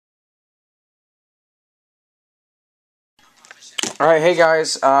Alright, hey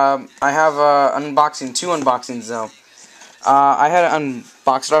guys, I have two unboxings though. I had to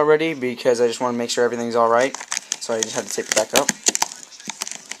unbox it already because I just want to make sure everything's alright, so I just had to tape it back up.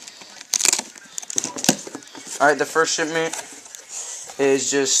 Alright, the first shipment is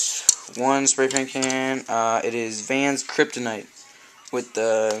just one spray paint can. It is Vans Kryptonite with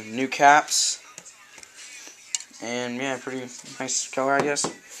the new caps, and yeah, pretty nice color, I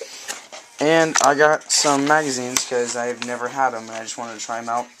guess. And I got some magazines because I've never had them and I just wanted to try them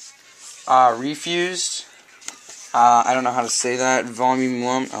out. Refused. I don't know how to say that. Volume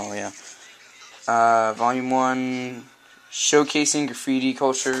 1. Oh, yeah. Volume 1. Showcasing graffiti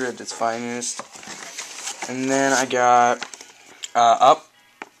culture at its finest. And then I got Up.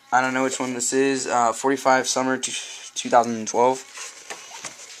 I don't know which one this is. 45 Summer 2012.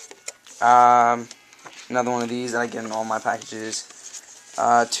 Another one of these that I get in all my packages.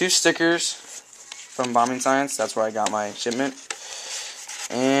 2 stickers from Bombing Science. That's where I got my shipment.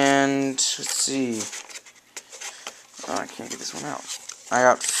 And let's see. Oh, I can't get this one out. I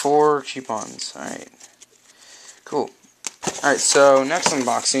got 4 coupons. Alright. Cool. Alright, so next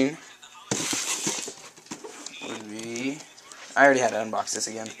unboxing would be... I already had to unbox this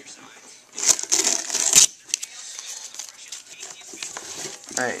again.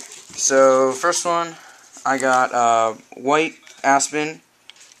 Alright, so first one, I got White Aspen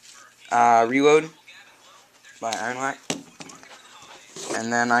Reload by Ironlak.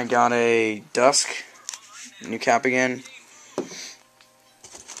 And then I got a Dusk, new cap again.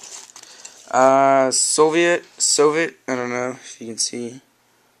 Soviet, I don't know if you can see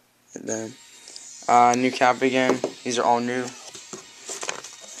it there. New cap again. These are all new.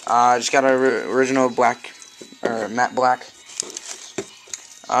 Just got an original black, or matte black.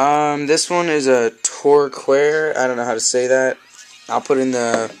 This one is a Turquoise. I don't know how to say that. I'll put it in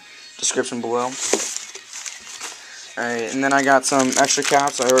the description below. Alright, and then I got some extra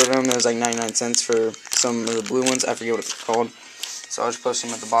caps. I ordered them. There was like 99 cents for some of the blue ones. I forget what it's called. So I'll just post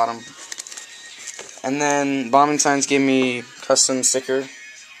them at the bottom. And then Bombing Signs gave me custom sticker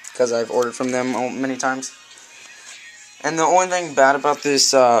because I've ordered from them many times. And the only thing bad about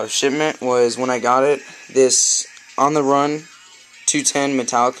this shipment was when I got it, this On the Run 210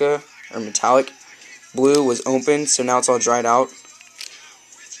 metallic blue was open, so now it's all dried out.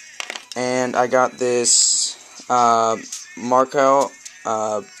 And I got this Markel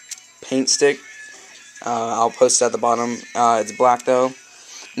paint stick. I'll post it at the bottom. It's black though.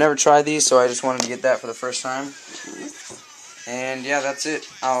 Never tried these, so I just wanted to get that for the first time. And yeah, that's it.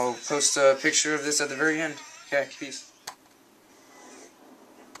 I'll post a picture of this at the very end. Okay, peace.